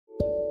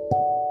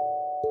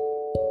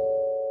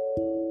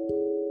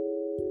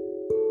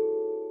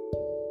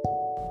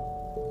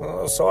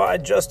So I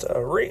just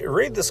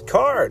read this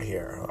card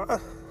here.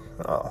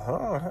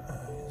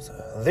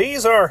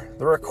 These are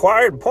the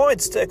required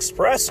points to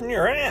express in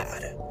your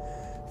ad.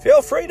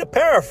 Feel free to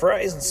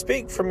paraphrase and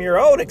speak from your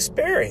own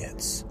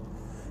experience.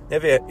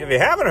 If you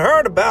haven't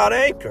heard about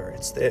Anchor,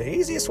 it's the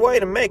easiest way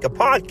to make a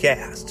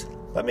podcast.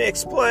 Let me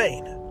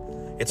explain.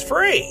 It's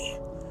free.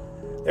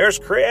 There's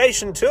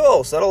creation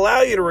tools that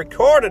allow you to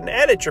record and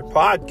edit your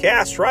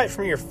podcast right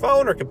from your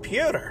phone or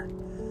computer.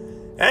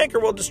 Anchor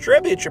will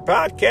distribute your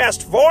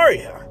podcast for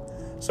you,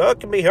 so it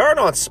can be heard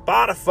on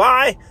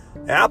Spotify,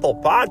 Apple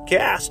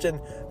Podcast,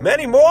 and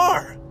many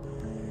more.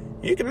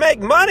 You can make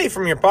money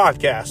from your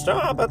podcast.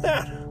 How about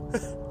that?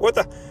 With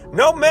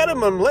no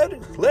minimum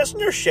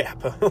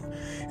listenership.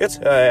 It's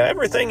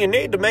everything you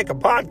need to make a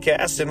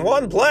podcast in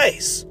one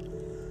place.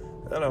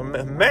 And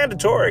a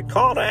mandatory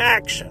call to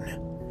action.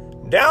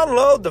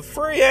 Download the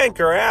free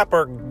Anchor app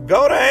or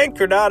go to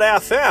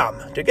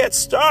anchor.fm to get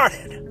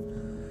started.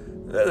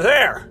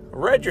 There,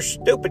 read your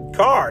stupid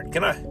card.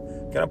 Can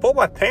I pull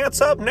my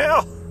pants up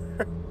now?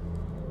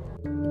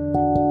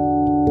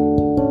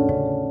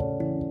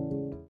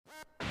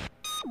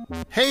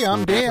 Hey,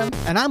 I'm Dan.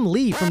 And I'm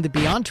Lee from the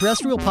Beyond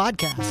Terrestrial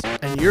Podcast.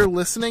 And you're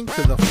listening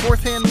to the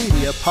Fourth Hand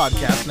Media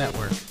Podcast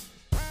Network.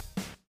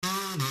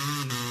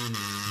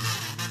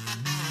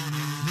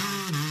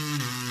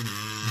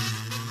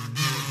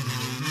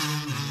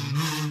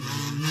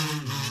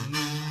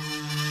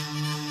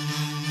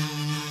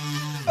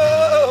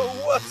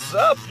 What's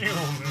up, you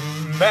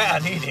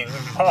man-eating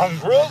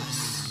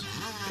mongrels?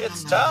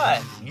 It's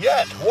time,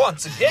 yet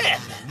once again,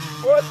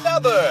 for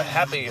another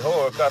happy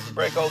horror coffee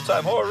break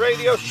old-time horror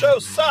radio show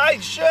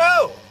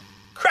sideshow.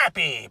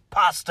 Crappy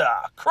Pasta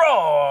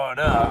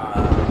Corner.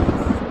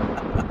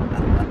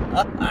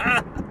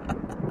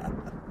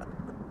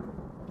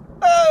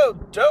 Oh,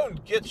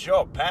 don't get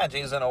your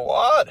panties in a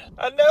wad.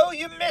 I know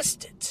you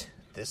missed it.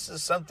 This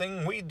is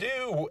something we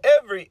do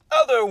every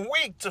other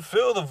week to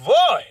fill the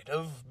void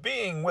of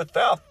being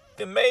without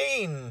the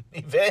main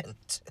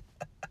event.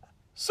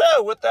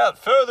 So, without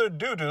further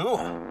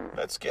ado,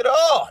 let's get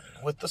on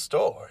with the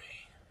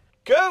story.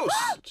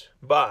 Ghost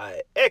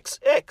by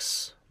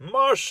XX,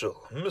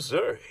 Marshall,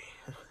 Missouri.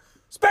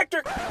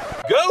 Spectre!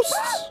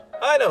 Ghosts?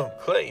 I don't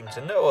claim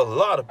to know a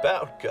lot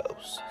about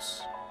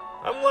ghosts.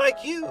 I'm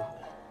like you.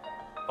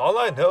 All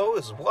I know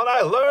is what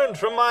I learned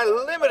from my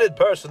limited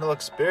personal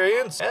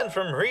experience and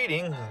from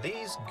reading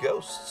these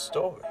ghost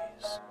stories.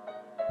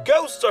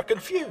 Ghosts are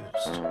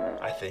confused,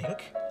 I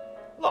think,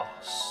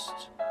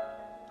 lost.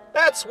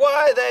 That's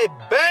why they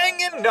bang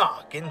and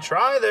knock and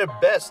try their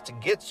best to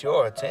get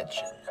your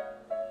attention.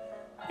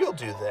 You'll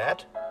do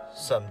that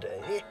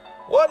someday.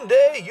 One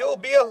day you'll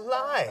be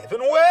alive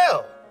and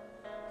well,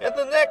 and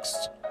the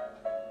next,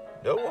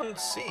 no one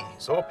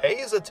sees or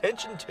pays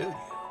attention to you.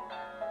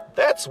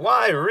 That's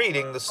why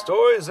reading the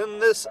stories in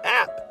this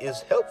app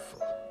is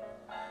helpful.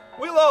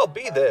 We'll all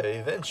be there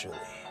eventually.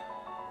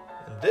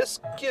 And this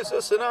gives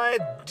us an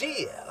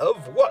idea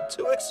of what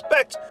to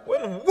expect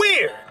when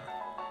we're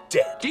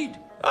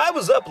dead. I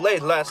was up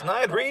late last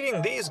night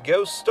reading these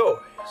ghost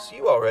stories.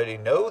 You already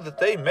know that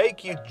they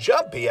make you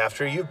jumpy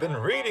after you've been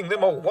reading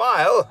them a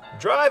while.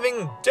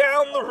 Driving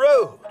down the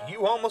road,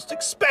 you almost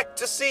expect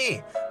to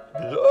see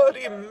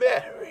Bloody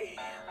Mary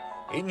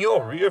in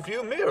your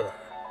rearview mirror.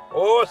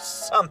 Or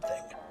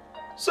something.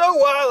 So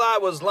while I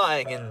was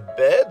lying in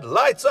bed,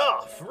 lights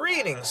off,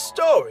 reading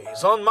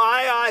stories on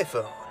my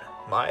iPhone,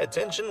 my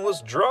attention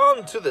was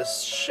drawn to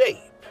this shape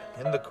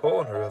in the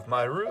corner of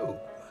my room.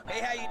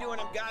 Hey, how you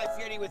doing? I'm Guy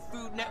Fieri with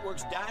Food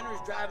Network's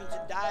Diners, Drive-Ins,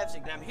 and Dives,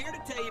 and I'm here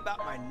to tell you about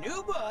my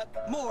new book,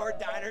 More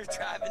Diners,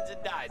 Drive-Ins,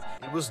 and Dives.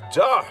 It was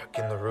dark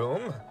in the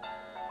room,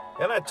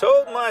 and I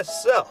told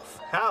myself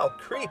how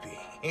creepy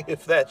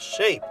if that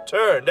shape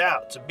turned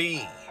out to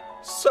be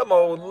some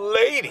old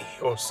lady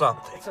or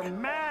something. It's a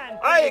man.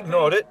 I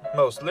ignored it,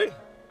 mostly,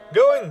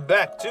 going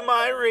back to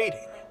my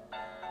reading,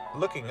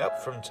 looking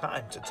up from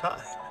time to time,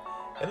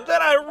 and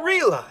then I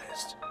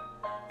realized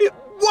it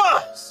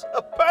was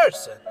a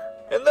person,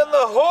 and then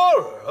the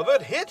horror of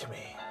it hit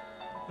me.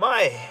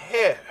 My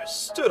hair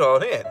stood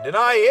on end, and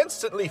I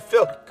instantly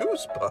felt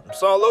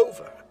goosebumps all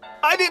over.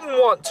 I didn't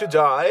want to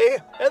die,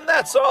 and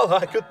that's all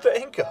I could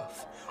think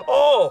of.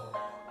 Oh,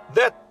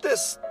 that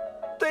this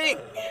thing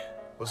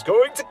was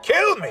going to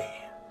kill me.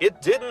 It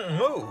didn't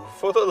move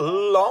for the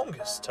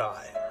longest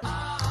time.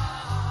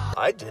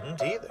 I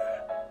didn't either.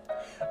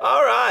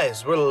 Our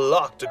eyes were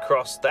locked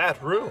across that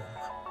room,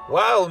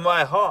 while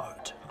my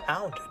heart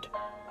pounded,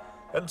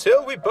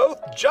 until we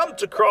both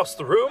jumped across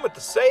the room at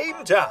the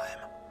same time.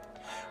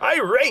 I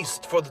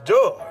raced for the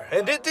door,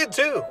 and it did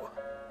too,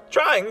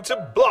 trying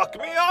to block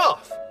me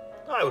off.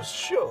 I was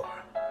sure.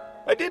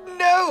 I didn't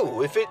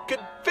know if it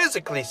could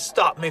physically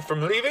stop me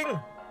from leaving,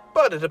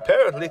 but it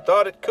apparently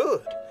thought it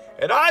could,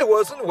 and I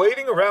wasn't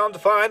waiting around to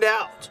find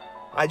out.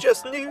 I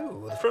just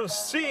knew from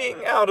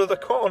seeing out of the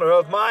corner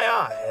of my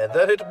eye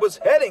that it was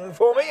heading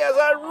for me as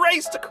I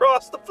raced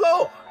across the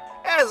floor.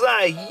 As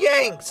I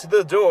yanked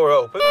the door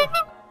open,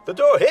 the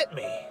door hit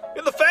me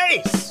in the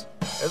face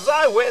as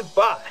I went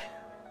by.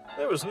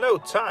 There was no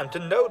time to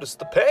notice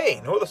the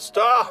pain or the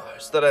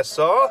stars that I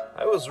saw.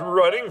 I was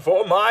running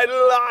for my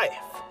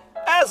life.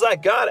 As I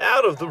got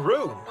out of the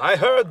room, I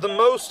heard the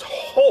most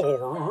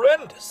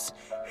horrendous,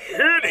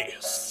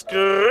 hideous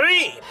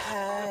scream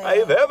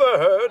I've ever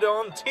heard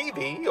on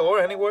TV or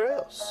anywhere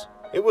else.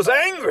 It was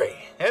angry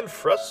and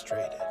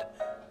frustrated,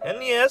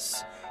 and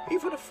yes,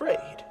 even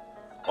afraid.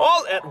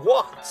 All at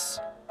once.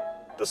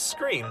 The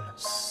scream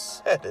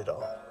said it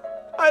all.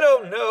 I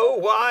don't know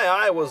why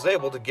I was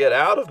able to get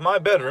out of my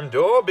bedroom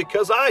door,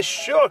 because I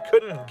sure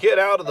couldn't get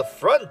out of the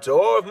front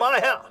door of my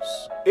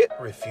house. It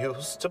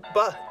refused to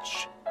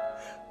budge.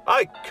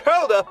 I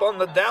curled up on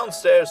the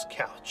downstairs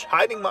couch,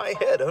 hiding my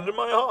head under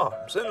my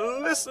arms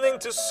and listening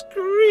to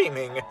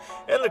screaming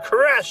and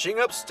crashing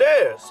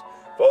upstairs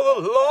for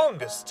the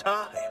longest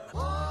time.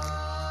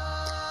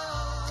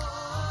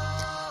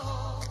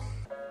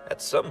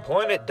 At some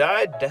point it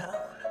died down.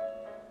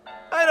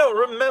 I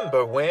don't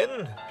remember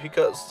when,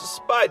 because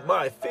despite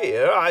my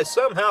fear, I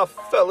somehow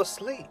fell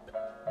asleep.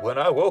 When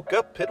I woke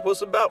up, it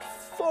was about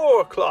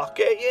 4:00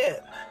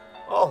 a.m.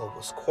 All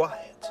was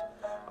quiet.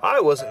 I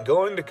wasn't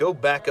going to go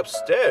back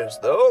upstairs,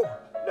 though.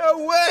 No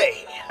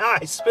way!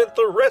 I spent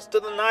the rest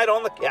of the night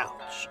on the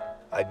couch.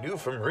 I knew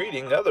from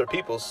reading other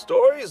people's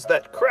stories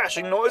that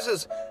crashing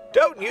noises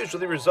don't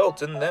usually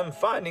result in them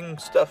finding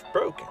stuff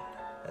broken.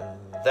 And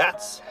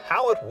that's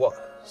how it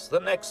was the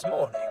next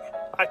morning.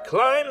 I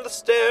climbed the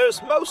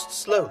stairs most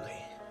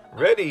slowly,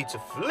 ready to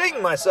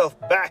fling myself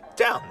back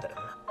down them.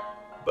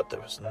 But there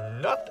was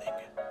nothing.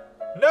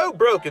 No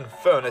broken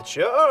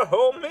furniture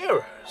or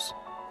mirrors.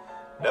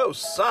 No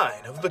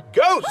sign of the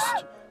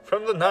ghost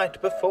from the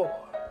night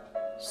before.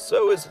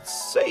 So is it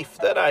safe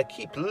that I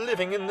keep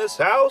living in this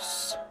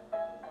house?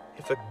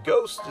 If a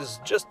ghost is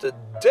just a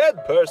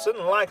dead person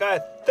like I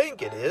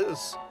think it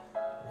is,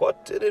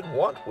 what did it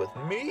want with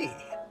me?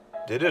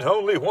 Did it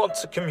only want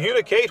to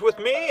communicate with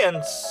me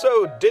and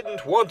so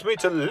didn't want me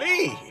to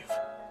leave?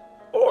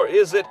 Or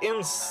is it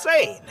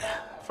insane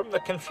from the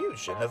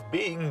confusion of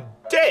being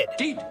dead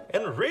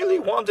and really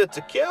wanted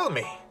to kill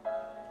me?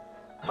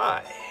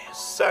 My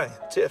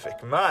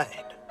scientific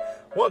mind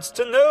wants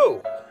to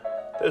know.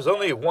 There's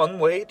only one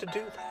way to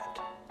do that.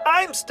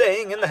 I'm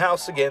staying in the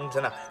house again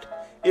tonight.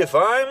 If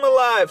I'm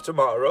alive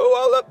tomorrow,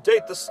 I'll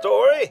update the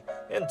story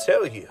and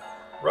tell you.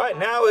 Right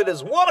now it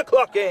is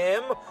 1:00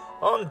 a.m.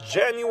 on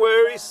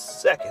January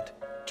 2nd,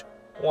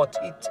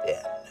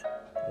 2010.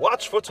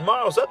 Watch for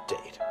tomorrow's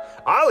update.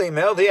 I'll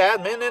email the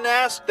admin and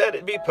ask that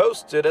it be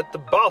posted at the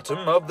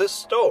bottom of this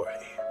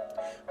story.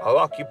 I'll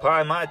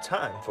occupy my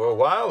time for a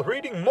while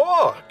reading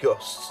more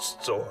ghost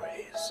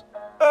stories.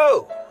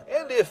 Oh,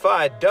 and if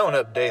I don't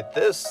update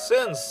this,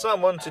 send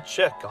someone to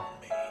check on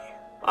me.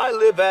 I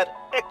live at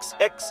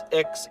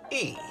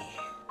XXXE.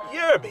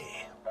 Yerby,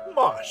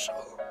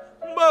 Marshall,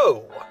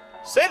 Mo.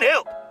 Send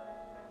help.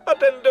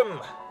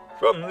 Addendum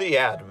from the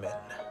admin.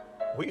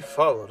 We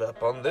followed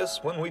up on this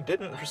when we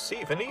didn't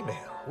receive an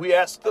email. We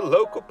asked the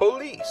local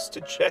police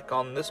to check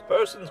on this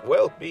person's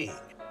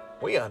well-being.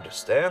 We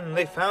understand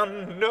they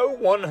found no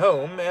one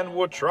home and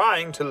were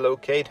trying to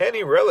locate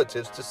any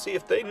relatives to see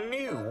if they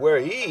knew where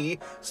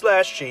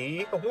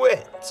he/she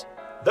went.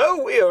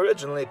 Though we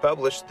originally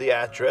published the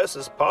address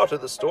as part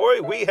of the story,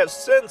 we have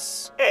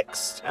since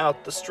X'd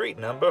out the street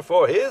number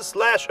for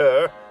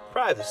his/her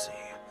privacy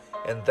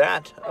and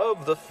that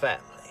of the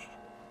family.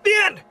 The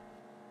end!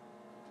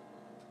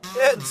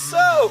 And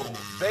so,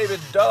 baby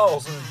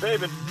dolls and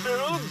baby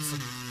dudes,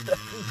 that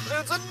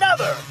concludes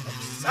another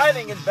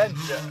exciting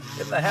adventure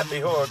in the Happy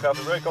Horror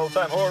Coffee Break Old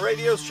Time Horror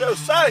Radio Show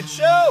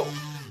Sideshow!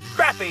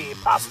 Crappy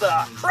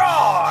Pasta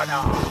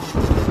Chrono!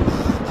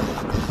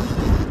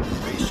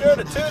 Be sure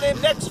to tune in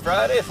next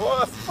Friday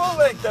for a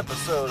full-length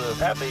episode of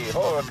Happy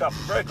Horror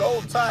Coffee Break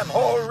Old Time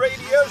Horror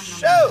Radio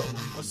Show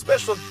with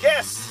special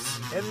guests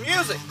and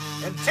music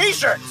and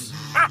t-shirts!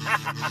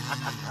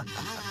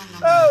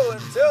 Oh,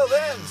 until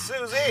then,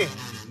 Susie,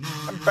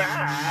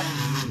 bye.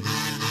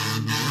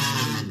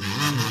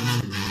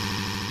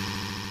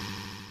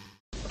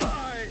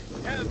 I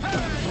have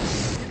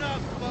had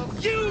enough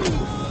of you!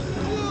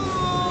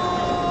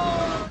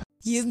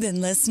 You've been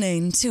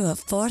listening to a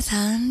Fourth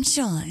Hand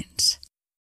Joint.